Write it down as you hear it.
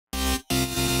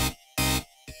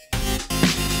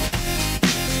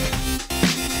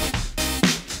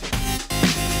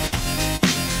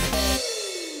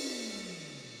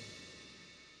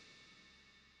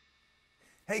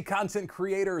Hey content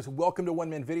creators, welcome to One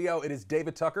Man Video. It is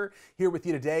David Tucker here with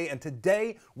you today, and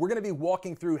today we're going to be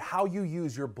walking through how you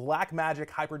use your Blackmagic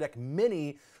Hyperdeck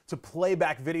Mini to play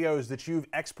back videos that you've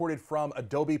exported from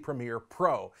Adobe Premiere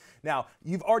Pro. Now,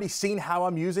 you've already seen how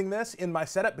I'm using this in my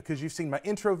setup because you've seen my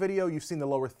intro video, you've seen the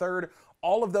lower third.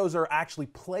 All of those are actually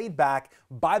played back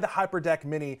by the Hyperdeck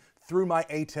Mini through my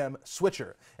ATEM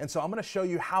switcher. And so I'm going to show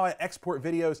you how I export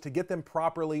videos to get them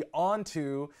properly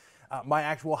onto my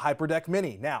actual Hyperdeck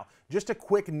Mini. Now, just a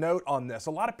quick note on this.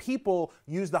 A lot of people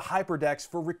use the Hyperdecks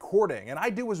for recording, and I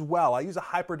do as well. I use a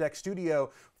Hyperdeck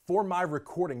Studio for my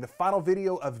recording. The final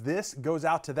video of this goes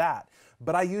out to that.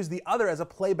 But I use the other as a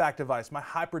playback device, my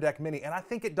Hyperdeck Mini, and I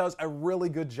think it does a really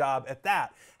good job at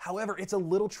that. However, it's a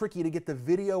little tricky to get the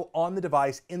video on the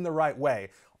device in the right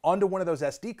way, onto one of those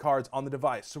SD cards on the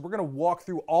device. So we're gonna walk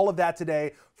through all of that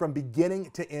today from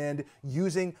beginning to end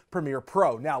using Premiere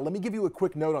Pro. Now, let me give you a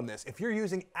quick note on this. If you're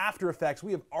using After Effects,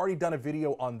 we have already done a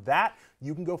video on that.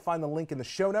 You can go find the link in the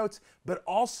show notes, but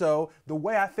also the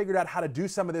way I figured out how to do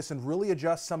some of this and really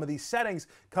adjust some of these settings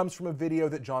comes from a video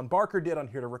that John Barker did on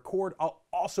Here to Record. I'll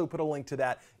also put a link to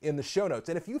that in the show notes.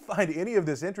 And if you find any of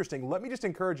this interesting, let me just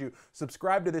encourage you,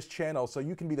 subscribe to this channel so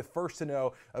you can be the first to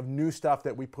know of new stuff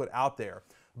that we put out there.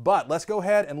 But let's go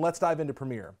ahead and let's dive into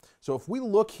Premiere. So if we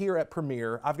look here at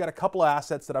Premiere, I've got a couple of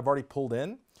assets that I've already pulled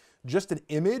in, just an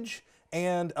image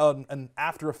and an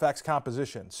After Effects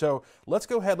composition. So let's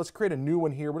go ahead, let's create a new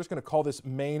one here. We're just gonna call this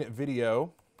main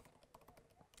video.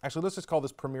 Actually, let's just call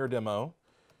this Premiere Demo.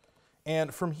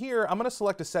 And from here, I'm gonna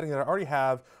select a setting that I already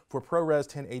have for ProRes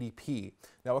 1080p.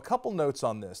 Now, a couple notes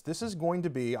on this. This is going to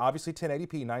be obviously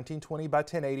 1080p, 1920 by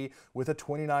 1080 with a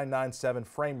 2997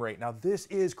 frame rate. Now, this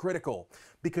is critical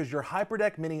because your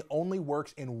Hyperdeck Mini only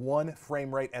works in one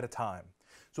frame rate at a time.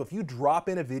 So if you drop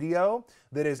in a video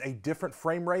that is a different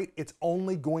frame rate, it's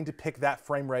only going to pick that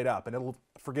frame rate up and it'll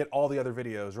forget all the other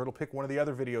videos, or it'll pick one of the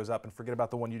other videos up and forget about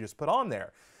the one you just put on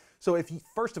there. So if you,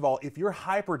 first of all, if your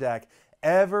Hyperdeck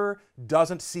ever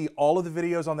doesn't see all of the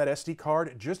videos on that SD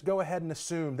card, just go ahead and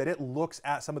assume that it looks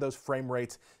at some of those frame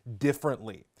rates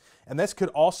differently. And this could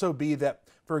also be that,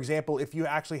 for example, if you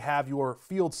actually have your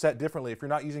field set differently, if you're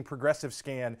not using progressive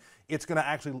scan, it's going to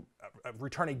actually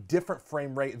return a different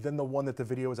frame rate than the one that the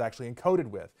video is actually encoded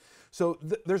with. So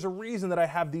there's a reason that I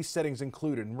have these settings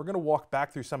included, and we're going to walk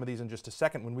back through some of these in just a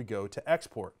second when we go to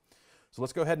export. So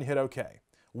let's go ahead and hit OK.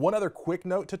 One other quick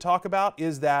note to talk about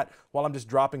is that while I'm just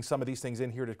dropping some of these things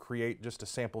in here to create just a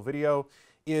sample video,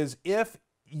 is if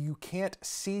you can't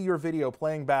see your video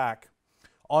playing back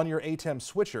on your ATEM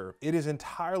switcher, it is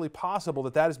entirely possible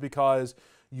that that is because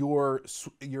your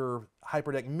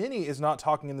Hyperdeck Mini is not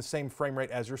talking in the same frame rate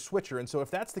as your switcher. And so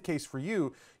if that's the case for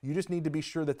you, you just need to be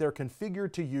sure that they're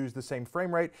configured to use the same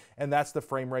frame rate, and that's the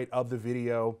frame rate of the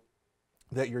video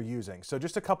that you're using. So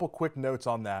just a couple quick notes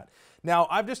on that. Now,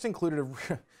 I've just included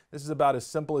this is about as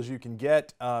simple as you can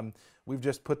get. We've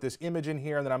just put this image in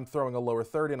here, and then I'm throwing a lower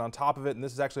third in on top of it, and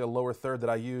this is actually a lower third that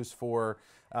I use for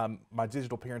my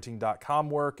digitalparenting.com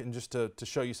work, and just to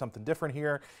show you something different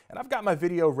here. And I've got my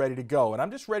video ready to go, and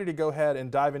I'm just ready to go ahead and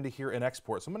dive into here and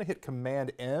export. So I'm gonna hit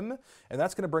Command M, and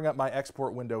that's gonna bring up my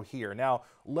export window here. Now,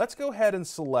 let's go ahead and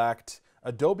select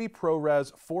Adobe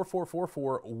ProRes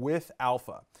 4444 with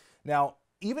alpha. Now,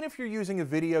 even if you're using a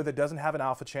video that doesn't have an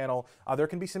alpha channel, there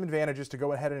can be some advantages to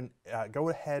go ahead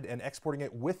and exporting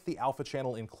it with the alpha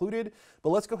channel included. But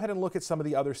let's go ahead and look at some of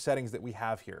the other settings that we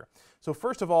have here. So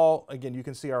first of all, again, you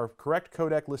can see our correct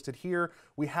codec listed here.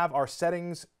 We have our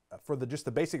settings for just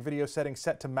the basic video settings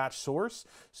set to match source.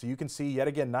 So you can see yet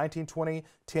again 1920,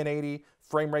 1080,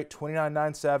 frame rate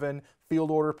 2997,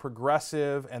 field order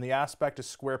progressive, and the aspect is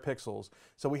square pixels.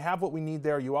 So we have what we need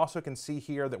there. You also can see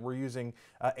here that we're using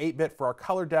 8-bit for our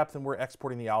color depth, and we're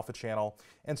exporting the alpha channel.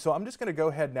 And so I'm just going to go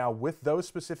ahead now with those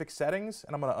specific settings,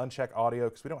 and I'm going to uncheck audio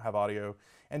because we don't have audio,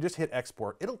 and just hit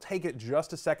export. It'll take it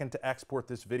just a second to export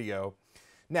this video.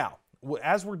 Now,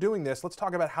 as we're doing this, let's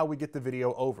talk about how we get the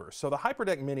video over. So the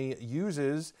Hyperdeck Mini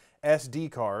uses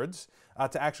SD cards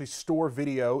to actually store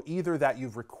video, either that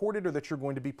you've recorded or that you're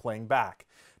going to be playing back.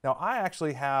 Now, I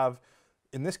actually have,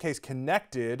 in this case,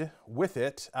 connected with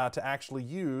it to actually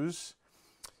use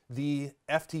the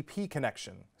FTP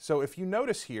connection. So if you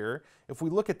notice here, if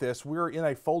we look at this, we're in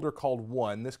a folder called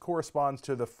 1. This corresponds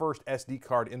to the first SD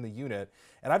card in the unit,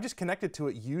 and I've just connected to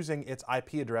it using its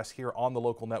IP address here on the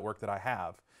local network that I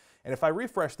have. And if I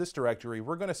refresh this directory,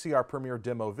 we're going to see our Premiere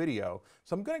demo video.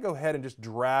 So I'm going to go ahead and just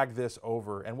drag this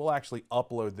over, and we'll actually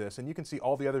upload this. And you can see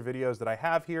all the other videos that I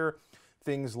have here,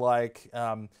 things like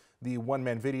the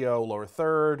one-man video, lower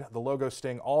third, the logo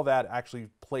sting, all that actually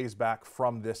plays back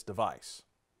from this device.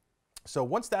 So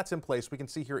once that's in place, we can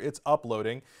see here it's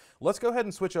uploading. Let's go ahead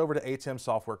and switch over to ATEM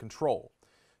software control.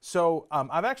 So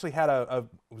I've actually had I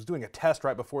was doing a test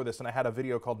right before this, and I had a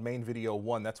video called main video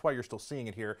 1. That's why you're still seeing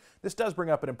it here. This does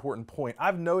bring up an important point.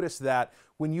 I've noticed that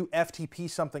when you FTP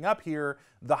something up here,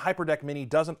 the Hyperdeck Mini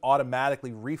doesn't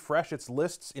automatically refresh its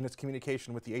lists in its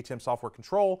communication with the ATEM software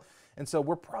control. And so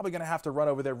we're probably gonna have to run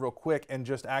over there real quick and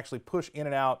just actually push in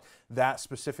and out that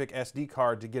specific SD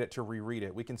card to get it to reread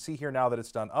it. We can see here now that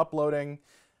it's done uploading.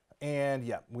 And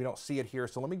yeah, we don't see it here.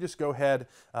 So let me just go ahead.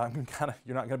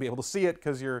 You're not gonna be able to see it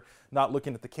because you're not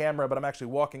looking at the camera, but I'm actually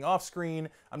walking off screen.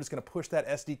 I'm just gonna push that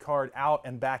SD card out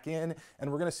and back in,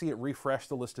 and we're gonna see it refresh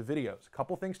the list of videos. A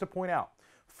couple things to point out.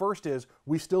 First is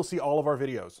we still see all of our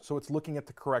videos, so it's looking at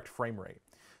the correct frame rate.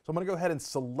 So I'm gonna go ahead and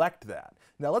select that.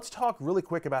 Now let's talk really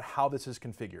quick about how this is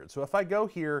configured. So if I go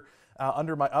here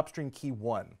under my upstream key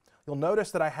 1, you'll notice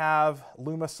that I have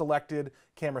Luma selected.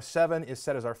 Camera 7 is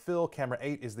set as our fill. Camera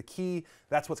 8 is the key.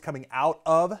 That's what's coming out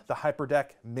of the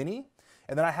Hyperdeck Mini.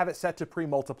 And then I have it set to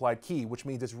pre-multiplied key, which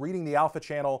means it's reading the alpha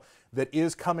channel that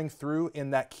is coming through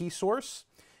in that key source.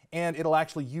 And it'll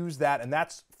actually use that. And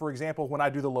that's, for example, when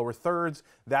I do the lower thirds,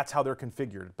 that's how they're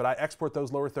configured. But I export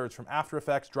those lower thirds from After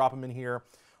Effects, drop them in here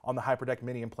on the Hyperdeck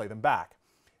Mini and play them back.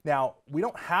 Now, we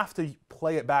don't have to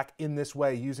play it back in this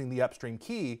way using the upstream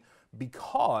key,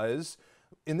 because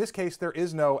in this case there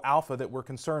is no alpha that we're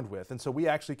concerned with, and so we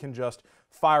actually can just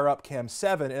fire up cam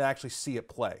 7 and actually see it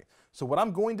play. So what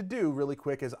I'm going to do really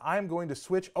quick is I'm going to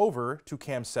switch over to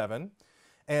cam 7,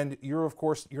 and of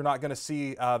course you're not going to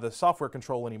see the software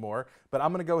control anymore, but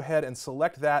I'm going to go ahead and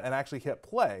select that and actually hit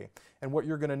play. And what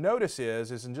you're going to notice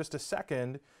is in just a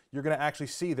second you're going to actually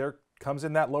see there comes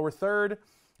in that lower third,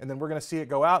 and then we're going to see it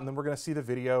go out, and then we're going to see the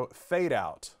video fade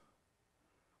out.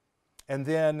 And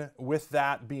then with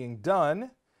that being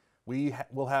done, we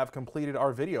will have completed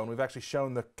our video, and we've actually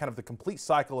shown the kind of the complete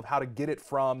cycle of how to get it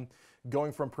from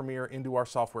going from Premiere into our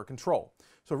software control.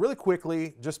 So really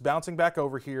quickly, just bouncing back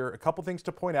over here, a couple things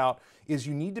to point out is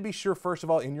you need to be sure, first of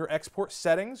all, in your export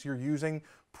settings, you're using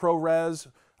ProRes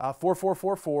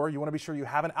 4444. You want to be sure you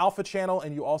have an alpha channel,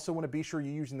 and you also want to be sure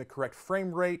you're using the correct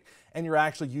frame rate and you're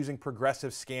actually using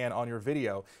progressive scan on your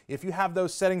video. If you have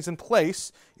those settings in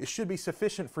place, it should be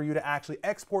sufficient for you to actually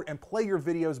export and play your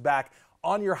videos back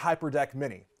on your Hyperdeck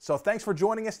Mini. So thanks for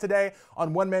joining us today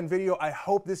on One Man Video. I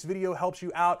hope this video helps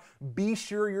you out. Be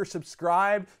sure you're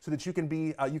subscribed so that you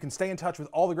can stay in touch with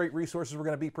all the great resources we're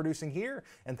going to be producing here.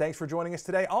 And thanks for joining us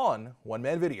today on One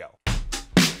Man Video.